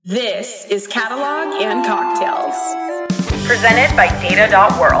This is Catalog and Cocktails, presented by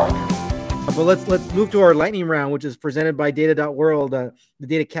Data.World. But let's move to our lightning round, which is presented by Data.World, the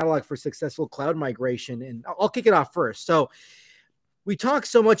data catalog for successful cloud migration. And I'll kick it off first. So we talk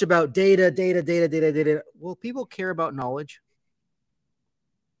so much about data. Will people care about knowledge?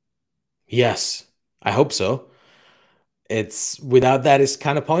 Yes, I hope so. Without that, it's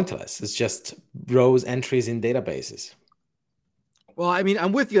kind of pointless. It's just rows entries in databases. Well, I mean,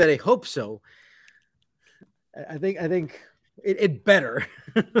 I'm with you that I hope so. I think it better.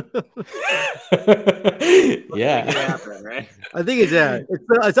 Yeah. Happen, right? I think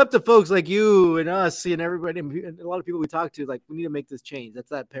it's up to folks like you and us and everybody and a lot of people we talk to. Like, we need to make this change. That's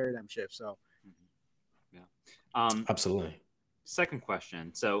that paradigm shift. So, yeah, absolutely. Second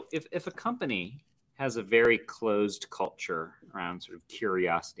question. So, if a company has a very closed culture around sort of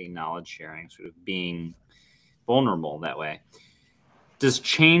curiosity, knowledge sharing, sort of being vulnerable that way, does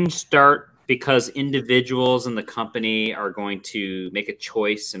change start because individuals in the company are going to make a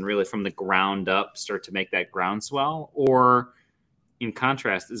choice and really from the ground up start to make that groundswell? Or in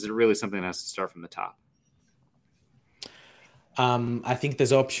contrast, is it really something that has to start from the top? I think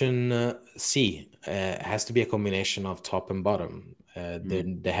there's option C. It has to be a combination of top and bottom.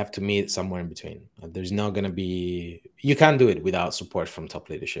 They have to meet somewhere in between. There's not going to be... You can't do it without support from top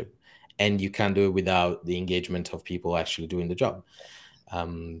leadership. And you can't do it without the engagement of people actually doing the job.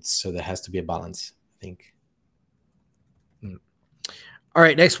 So there has to be a balance, I think. All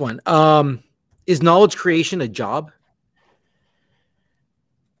right, next one. Is knowledge creation a job?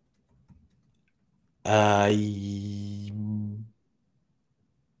 That's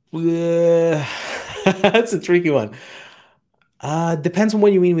a tricky one. Depends on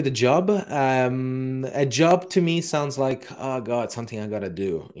what you mean with a job. A job to me sounds like, oh God, something I gotta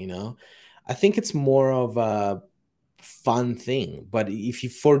do, you know? I think it's more of a fun thing. But if you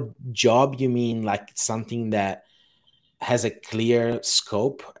for job, you mean like something that has a clear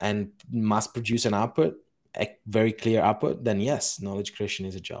scope and must produce an output, a very clear output, then yes, knowledge creation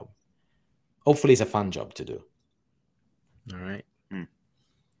is a job. Hopefully it's a fun job to do. All right. All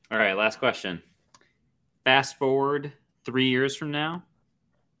right, last question. Fast forward 3 years from now,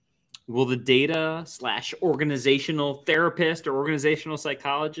 will the data/organizational therapist or organizational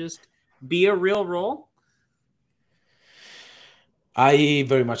psychologist be a real role? I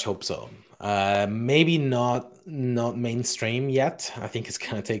very much hope so. Maybe not mainstream yet. I think it's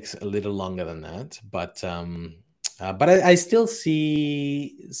gonna take a little longer than that. But I still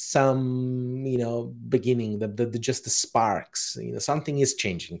see some, beginning, just the sparks. Something is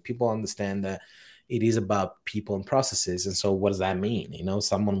changing. People understand that it is about people and processes. And so what does that mean?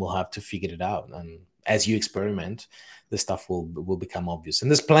 Someone will have to figure it out. And as you experiment, the stuff will become obvious.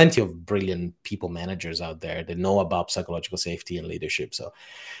 And there's plenty of brilliant people managers out there that know about psychological safety and leadership. So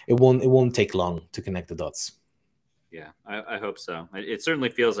it won't take long to connect the dots. Yeah, I hope so. It certainly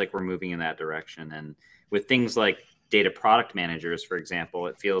feels like we're moving in that direction. And with things like data product managers, for example,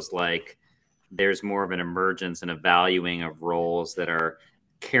 it feels like there's more of an emergence and a valuing of roles that are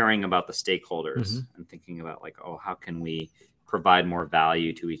caring about the stakeholders and thinking about like, oh, how can we provide more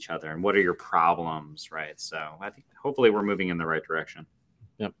value to each other? And what are your problems, right? So I think hopefully we're moving in the right direction.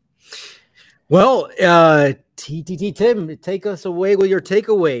 Yep. Well, Tim, take us away with your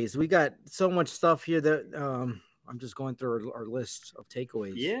takeaways. We got so much stuff here that I'm just going through our list of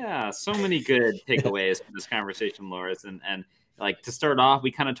takeaways. Yeah, so many good takeaways from this conversation, Loris. And like to start off,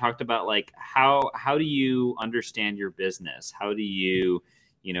 we kind of talked about like how do you understand your business? How do you,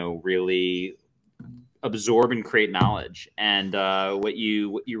 really absorb and create knowledge? And what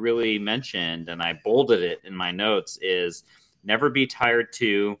you really mentioned, and I bolded it in my notes, is never be tired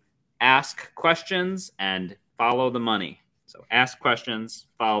to ask questions and follow the money. So ask questions,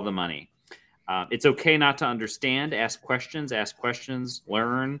 follow the money. It's okay not to understand. Ask questions,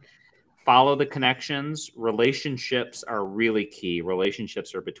 learn, follow the connections. Relationships are really key.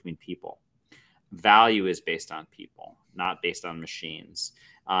 Relationships are between people. Value is based on people, not based on machines.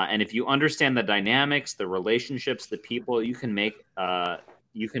 And if you understand the dynamics, the relationships, the people, you can make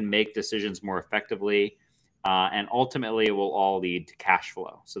decisions more effectively. And ultimately, it will all lead to cash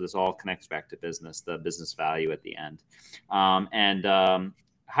flow. So this all connects back to business, the business value at the end. How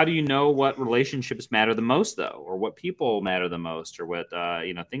do you know what relationships matter the most, though, or what people matter the most, or what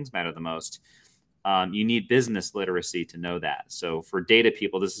things matter the most? You need business literacy to know that. So for data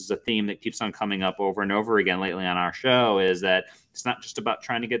people, this is a theme that keeps on coming up over and over again lately on our show, is that it's not just about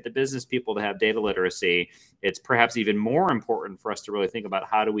trying to get the business people to have data literacy. It's perhaps even more important for us to really think about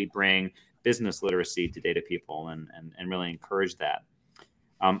how do we bring business literacy to data people and really encourage that.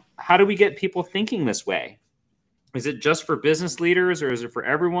 How do we get people thinking this way? is it just for business leaders or is it for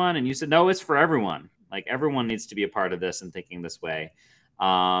everyone? And you said, no, it's for everyone. Like everyone needs to be a part of this and thinking this way.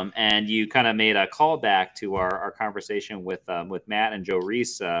 And you kind of made a callback to our conversation with Matt and Joe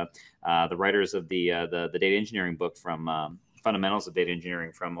Reese, the writers of the data engineering book from Fundamentals of Data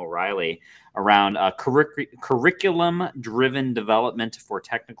Engineering from O'Reilly, around curriculum-driven development for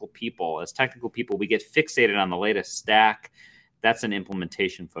technical people. As technical people, we get fixated on the latest stack. That's an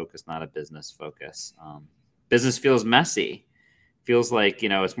implementation focus, not a business focus. Business feels messy. Feels like,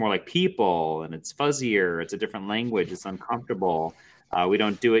 it's more like people, and it's fuzzier. It's a different language. It's uncomfortable. We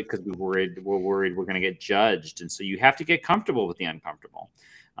don't do it because we're worried we're going to get judged. And so you have to get comfortable with the uncomfortable,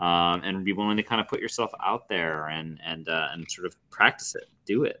 and be willing to kind of put yourself out there and sort of practice it,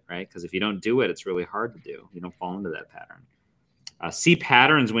 do it, right? Because if you don't do it, it's really hard to do. You don't fall into that pattern. See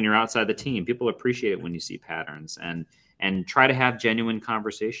patterns when you're outside the team. People appreciate it when you see patterns, and try to have genuine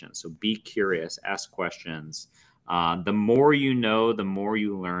conversations. So be curious, ask questions. The more you know, the more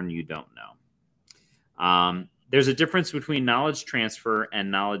you learn you don't know. There's a difference between knowledge transfer and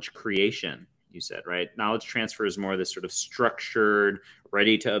knowledge creation, you said, right? Knowledge transfer is more this sort of structured,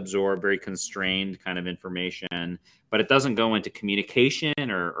 ready to absorb, very constrained kind of information, but it doesn't go into communication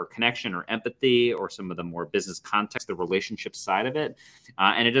or connection or empathy or some of the more business context, the relationship side of it.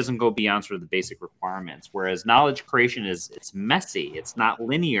 And it doesn't go beyond sort of the basic requirements. Whereas knowledge creation it's messy. It's not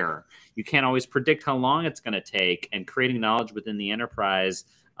linear. You can't always predict how long it's going to take. And creating knowledge within the enterprise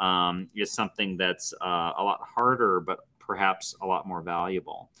is something that's a lot harder, but perhaps a lot more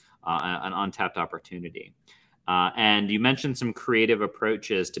valuable, an untapped opportunity. And you mentioned some creative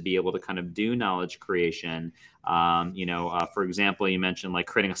approaches to be able to kind of do knowledge creation. For example, you mentioned like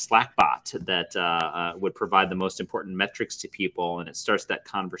creating a Slack bot that would provide the most important metrics to people, and it starts that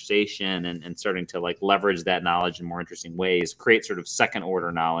conversation and starting to like leverage that knowledge in more interesting ways, create sort of second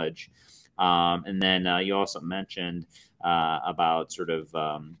order knowledge. And then you also mentioned about sort of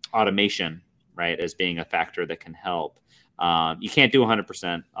automation, right, as being a factor that can help. You can't do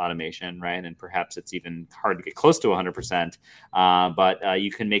 100% automation, right? And perhaps it's even hard to get close to 100%, but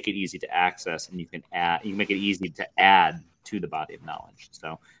you can make it easy to access, and you can make it easy to add to the body of knowledge.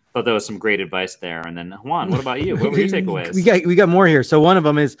 So I thought that was some great advice there. And then Juan, what about you? What were your takeaways? We got more here. So one of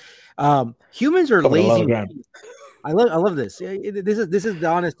them is humans are lazy. I love this. This is the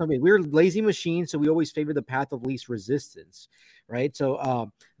honest thing. We're lazy machines, so we always favor the path of least resistance, right? So I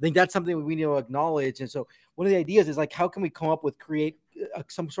think that's something we need to acknowledge. And so one of the ideas is like, how can we come up with create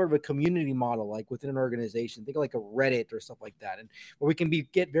some sort of a community model, like within an organization? Think of like a Reddit or stuff like that, and where we can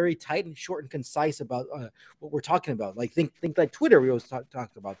get very tight and short and concise about what we're talking about. Like think like Twitter. We always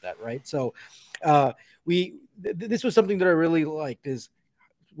talked about that, right? So this was something that I really liked. Is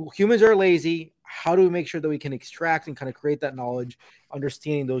humans are lazy. How do we make sure that we can extract and kind of create that knowledge,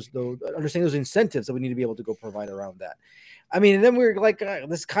 understanding those incentives that we need to be able to go provide around that? I mean, and then we're like,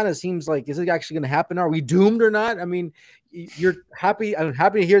 this kind of seems like, is it actually going to happen? Are we doomed or not? I mean, I'm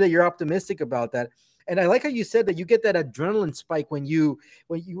happy to hear that you're optimistic about that. And I like how you said that you get that adrenaline spike when you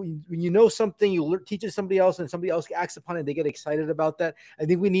know something, you teach it to somebody else, and somebody else acts upon it, they get excited about that. I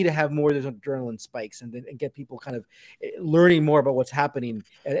think we need to have more of those adrenaline spikes and get people kind of learning more about what's happening.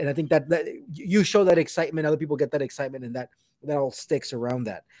 And I think that you show that excitement, other people get that excitement, and that all sticks around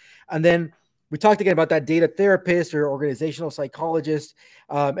that. And then we talked again about that data therapist or organizational psychologist.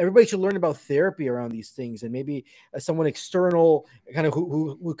 Everybody should learn about therapy around these things, and maybe someone external, kind of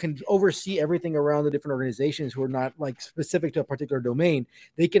who can oversee everything around the different organizations who are not like specific to a particular domain.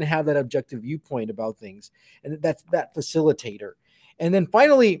 They can have that objective viewpoint about things, and that's that facilitator. And then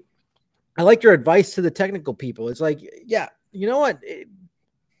finally, I like your advice to the technical people. It's like, yeah, you know what?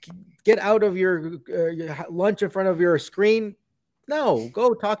 Get out of your lunch in front of your screen. No,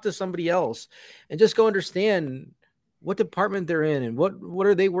 go talk to somebody else and just go understand what department they're in and what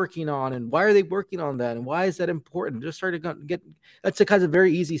are they working on and why are they working on that and why is that important. Just start to get that's the kinds of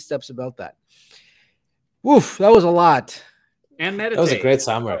very easy steps about that. Woof, that was a lot. And meditate. That was a great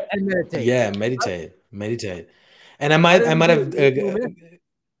summary. And meditate. Yeah, meditate. And I might have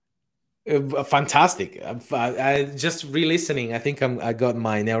fantastic. I just re-listening. I think I got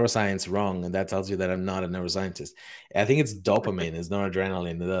my neuroscience wrong, and that tells you that I'm not a neuroscientist. I think it's dopamine, it's not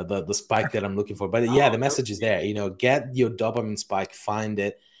adrenaline, the spike that I'm looking for. But yeah, the message is there. Get your dopamine spike, find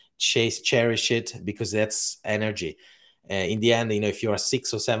it, cherish it, because that's energy. In the end, if you are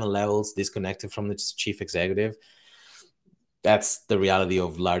 6 or 7 levels disconnected from the chief executive, that's the reality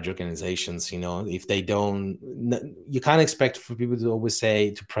of large organizations. If they don't, you can't expect for people to always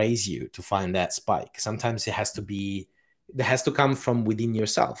to praise you to find that spike. Sometimes it has to come from within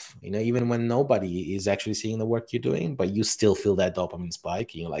yourself, even when nobody is actually seeing the work you're doing, but you still feel that dopamine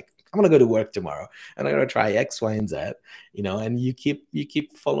spike. And you're like, I'm gonna go to work tomorrow and I'm gonna try X, Y, and Z, and you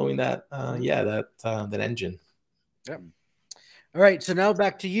keep following that that engine. Yep. All right, so now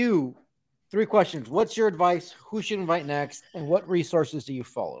back to you. 3 questions. What's your advice? Who should invite next? And what resources do you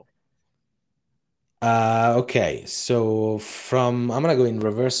follow? Okay, so I'm gonna go in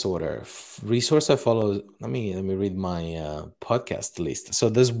reverse order. Resource I follow. Let me read my podcast list. So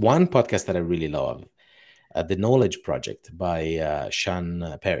there's one podcast that I really love, The Knowledge Project by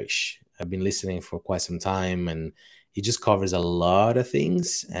Sean Parrish. I've been listening for quite some time, and he just covers a lot of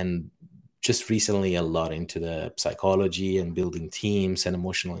things, and just recently a lot into the psychology and building teams and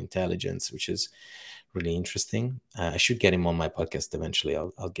emotional intelligence, which is really interesting. I should get him on my podcast eventually.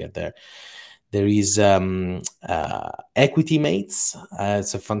 I'll get there. There is Equity Mates.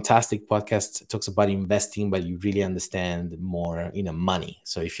 It's a fantastic podcast. It talks about investing, but you really understand more, money.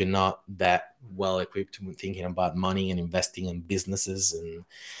 So if you're not that well equipped to thinking about money and investing in businesses and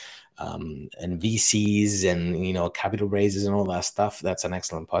VCs and capital raises and all that stuff, that's an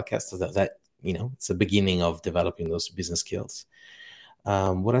excellent podcast. So that it's the beginning of developing those business skills.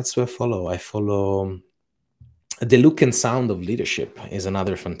 What else do I follow? I follow The Look and Sound of Leadership is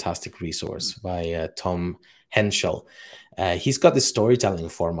another fantastic resource by Tom Henschel. He's got this storytelling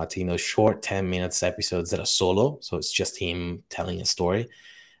format, short 10 minutes episodes that are solo. So it's just him telling a story.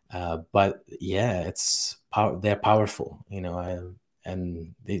 But yeah, they're powerful,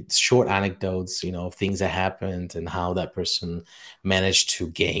 and it's short anecdotes, of things that happened and how that person managed to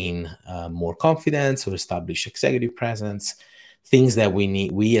gain more confidence or establish executive presence, things that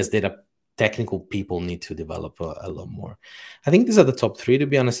we as data technical people need to develop a lot more. I think these are the top 3, to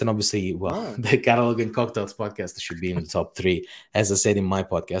be honest. And obviously, the Catalog and Cocktails podcast should be in the top 3. As I said in my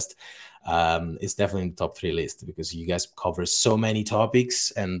podcast, it's definitely in the top 3 list because you guys cover so many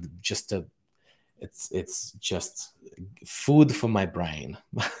topics and just it's just food for my brain.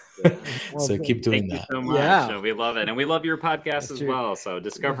 So keep doing that. Thank you so much. Yeah. We love it. And we love your podcast as well. So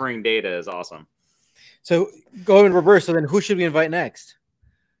discovering data is awesome. So go in reverse. So then who should we invite next?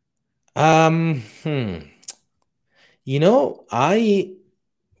 It's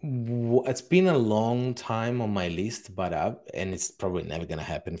been a long time on my list, and it's probably never going to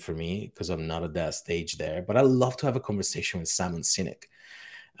happen for me because I'm not at that stage there. But I'd love to have a conversation with Simon Sinek.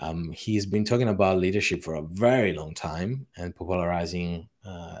 He's been talking about leadership for a very long time and popularizing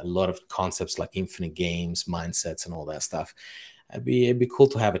a lot of concepts like infinite games, mindsets, and all that stuff. It'd be cool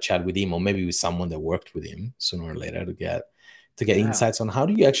to have a chat with him, or maybe with someone that worked with him sooner or later to get insights on how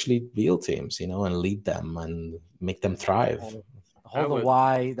do you actually build teams, and lead them and make them thrive. Hold the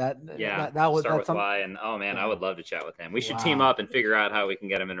why. Start with why. And I would love to chat with him. We should team up and figure out how we can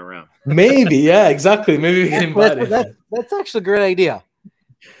get him in a room. Maybe, yeah, exactly. Maybe we can invite him. That's actually a great idea.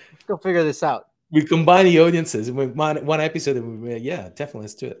 Let's go figure this out. We combine the audiences in one episode. Yeah, definitely,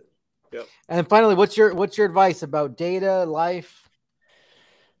 let's do it. Yep. And finally, what's your advice about data, life?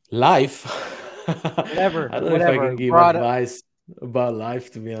 Whatever. I don't know if I can give advice about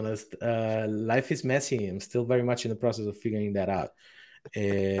life, to be honest. Life is messy. I'm still very much in the process of figuring that out.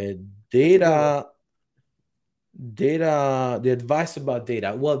 Data, the advice about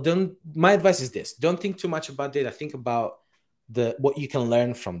data. Well, my advice is this: don't think too much about data. Think about what you can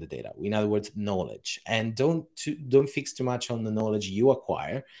learn from the data. In other words, knowledge. And don't fix too much on the knowledge you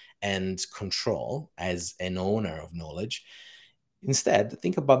acquire and control as an owner of knowledge. Instead,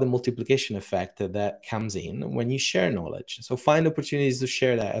 think about the multiplication effect that comes in when you share knowledge. So find opportunities to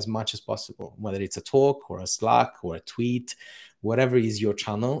share that as much as possible, whether it's a talk or a Slack or a tweet, whatever is your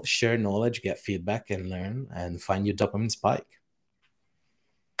channel. Share knowledge, get feedback, and learn, and find your dopamine spike.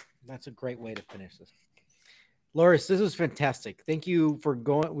 That's a great way to finish this. Loris, this was fantastic. Thank you for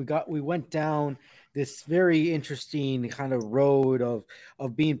going. We went down this very interesting kind of road of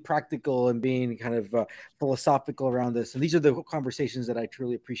being practical and being kind of philosophical around this. And these are the conversations that I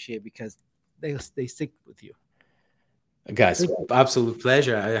truly appreciate because they stick with you. Guys, absolute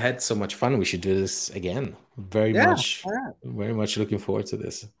pleasure. I had so much fun. We should do this again. Very much looking forward to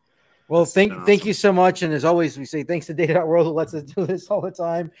this. Well, thank you so much. And as always, we say thanks to Data.World who lets us do this all the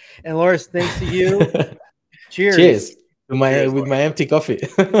time. And Loris, thanks to you. Cheers. With my empty coffee.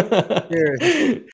 Cheers.